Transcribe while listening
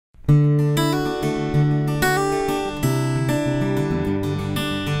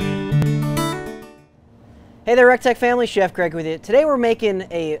Hey there, recteq family, Chef Greg with you. Today we're making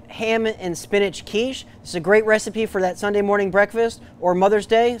a ham and spinach quiche. It's a great recipe for that Sunday morning breakfast or Mother's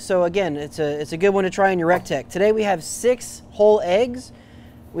Day. So again, it's a good one to try in your recteq. Today we have 6 whole eggs.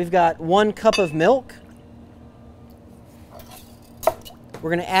 We've got 1 cup of milk. We're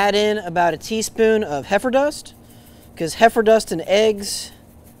gonna add in about a teaspoon of heifer dust, because heifer dust and eggs,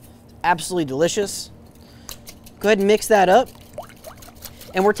 absolutely delicious. Go ahead and mix that up.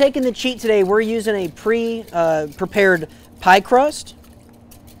 And we're taking the cheat today. We're using a prepared pie crust.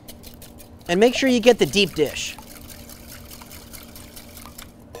 And make sure you get the deep dish.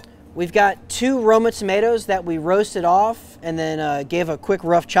 We've got 2 Roma tomatoes that we roasted off and then gave a quick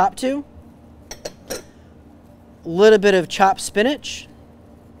rough chop to. A little bit of chopped spinach.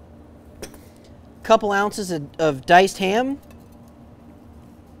 A couple ounces of diced ham.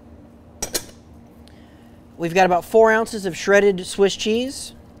 We've got about 4 ounces of shredded Swiss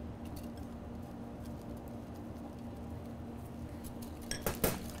cheese.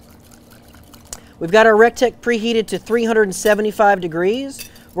 We've got our recteq preheated to 375 degrees.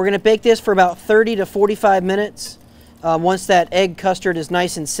 We're going to bake this for about 30 to 45 minutes once that egg custard is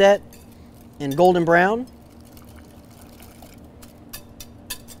nice and set and golden brown.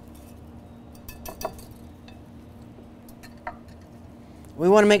 We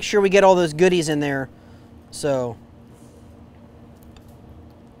want to make sure we get all those goodies in there. So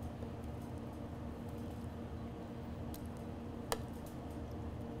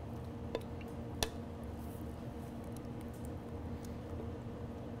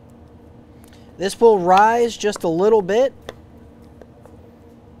this will rise just a little bit.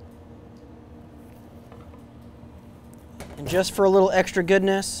 And just for a little extra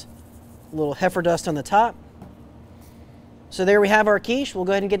goodness, a little heifer dust on the top. So there we have our quiche. We'll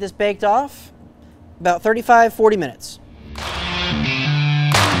go ahead and get this baked off. About 35-40 minutes.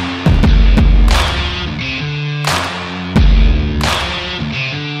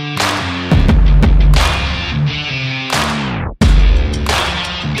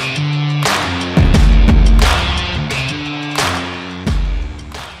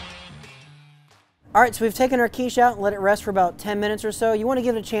 All right, so we've taken our quiche out and let it rest for about 10 minutes or so. You want to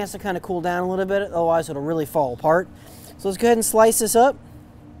give it a chance to kind of cool down a little bit, otherwise it'll really fall apart. So let's go ahead and slice this up.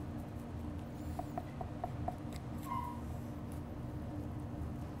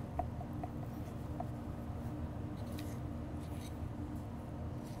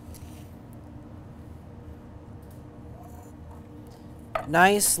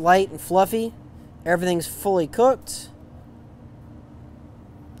 Nice, light, and fluffy. Everything's fully cooked.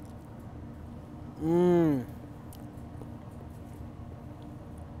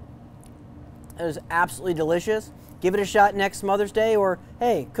 That is absolutely delicious. Give it a shot next Mother's Day, or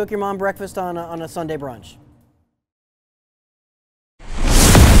hey, cook your mom breakfast on a Sunday brunch.